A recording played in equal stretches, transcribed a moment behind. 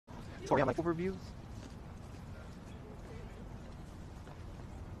Sorry, I'm like overviews.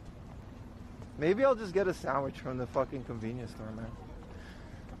 Maybe I'll just get a sandwich from the fucking convenience store, man.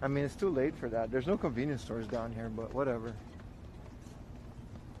 I mean, it's too late for that. There's no convenience stores down here, but whatever.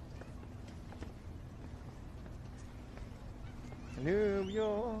 New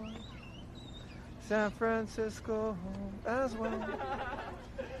York, San Francisco as well.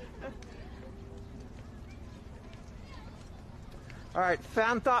 Alright,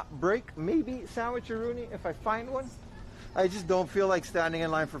 Fanta break, maybe sandwich-a-rooney if I find one. I just don't feel like standing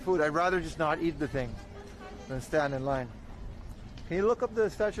in line for food. I'd rather just not eat the thing than stand in line. Can you look up the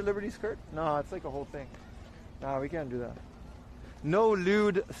Statue of Liberty skirt? No, it's like a whole thing. No, we can't do that. No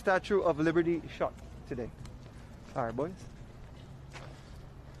lewd Statue of Liberty shot today. Alright, boys.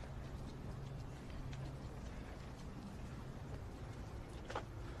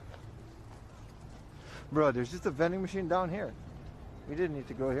 Bro, there's just a vending machine down here. We didn't need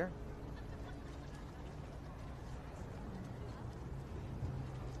to go here.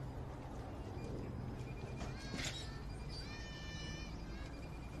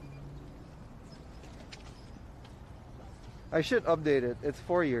 I should update it. It's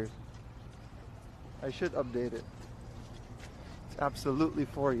 4 years. I should update it. It's absolutely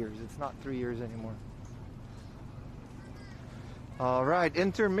 4 years. It's not 3 years anymore. All right,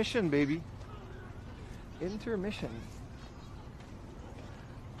 intermission, baby. Intermission.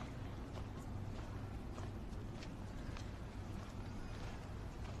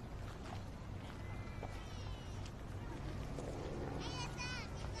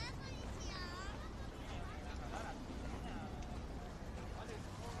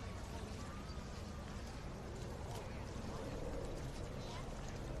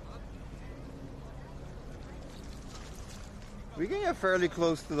 We can get fairly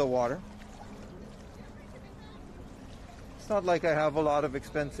close to the water. It's not like I have a lot of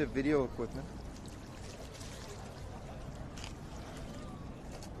expensive video equipment.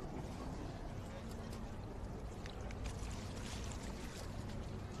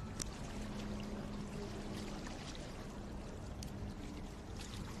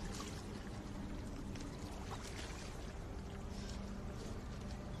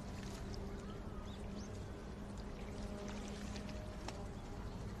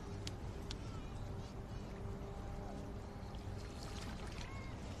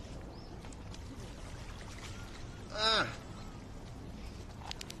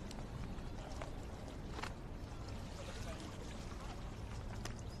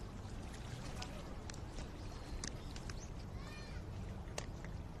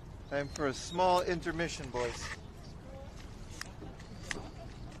 Time for a small intermission, boys.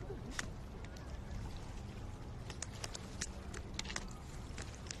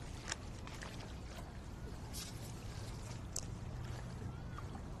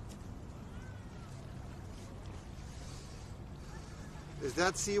 Is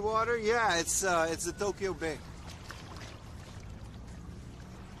that seawater? Yeah, it's the Tokyo Bay.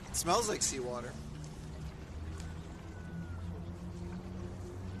 It smells like seawater.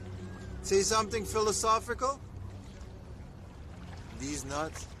 Say something philosophical? These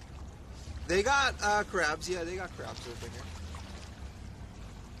nuts. They got crabs. Yeah, they got crabs over here.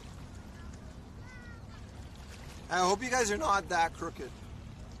 I hope you guys are not that crooked.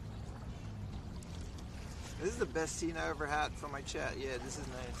 This is the best scene I ever had from my chat. Yeah, this is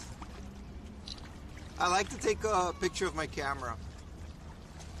nice. I like to take a picture of my camera.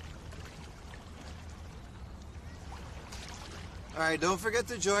 Alright, don't forget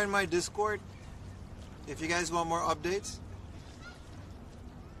to join my Discord if you guys want more updates.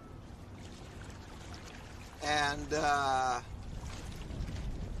 And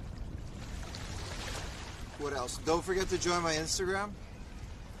what else? Don't forget to join my Instagram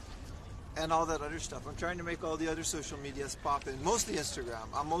and all that other stuff. I'm trying to make all the other social medias pop in. Mostly Instagram.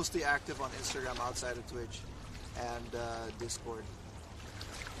 I'm mostly active on Instagram outside of Twitch and Discord.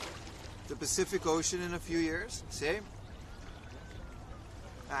 The Pacific Ocean in a few years. See?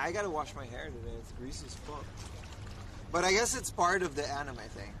 I gotta wash my hair today. It's greasy as fuck. But I guess it's part of the anime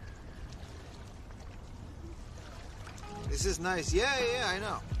thing. This is nice. Yeah, I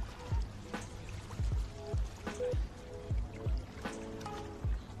know.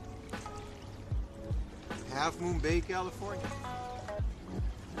 Half Moon Bay, California.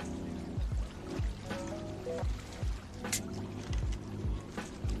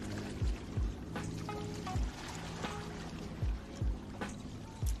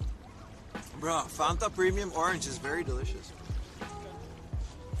 Bro, Fanta Premium Orange is very delicious.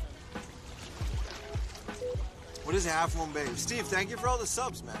 What is Half Moon Bay? Steve, thank you for all the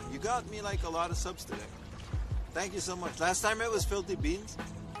subs, man. You got me like a lot of subs today. Thank you so much. Last time it was Filthy Beans.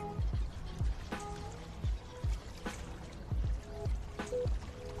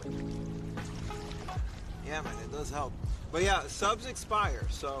 does help. But yeah, subs expire.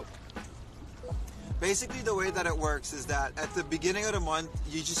 So basically, the way that it works is that at the beginning of the month,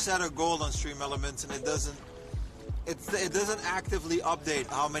 you just set a goal on Stream Elements, and it doesn't actively update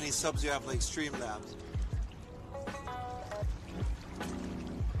how many subs you have, like Streamlabs.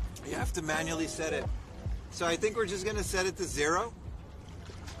 You have to manually set it. So I think we're just gonna set it to 0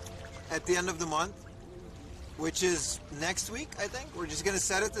 at the end of the month, which is next week. I think we're just gonna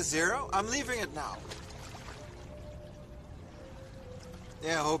set it to 0. I'm leaving it now.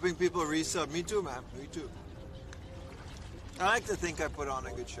 Yeah, hoping people resub. Me too, man. Me too. I like to think I put on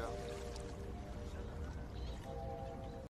a good show.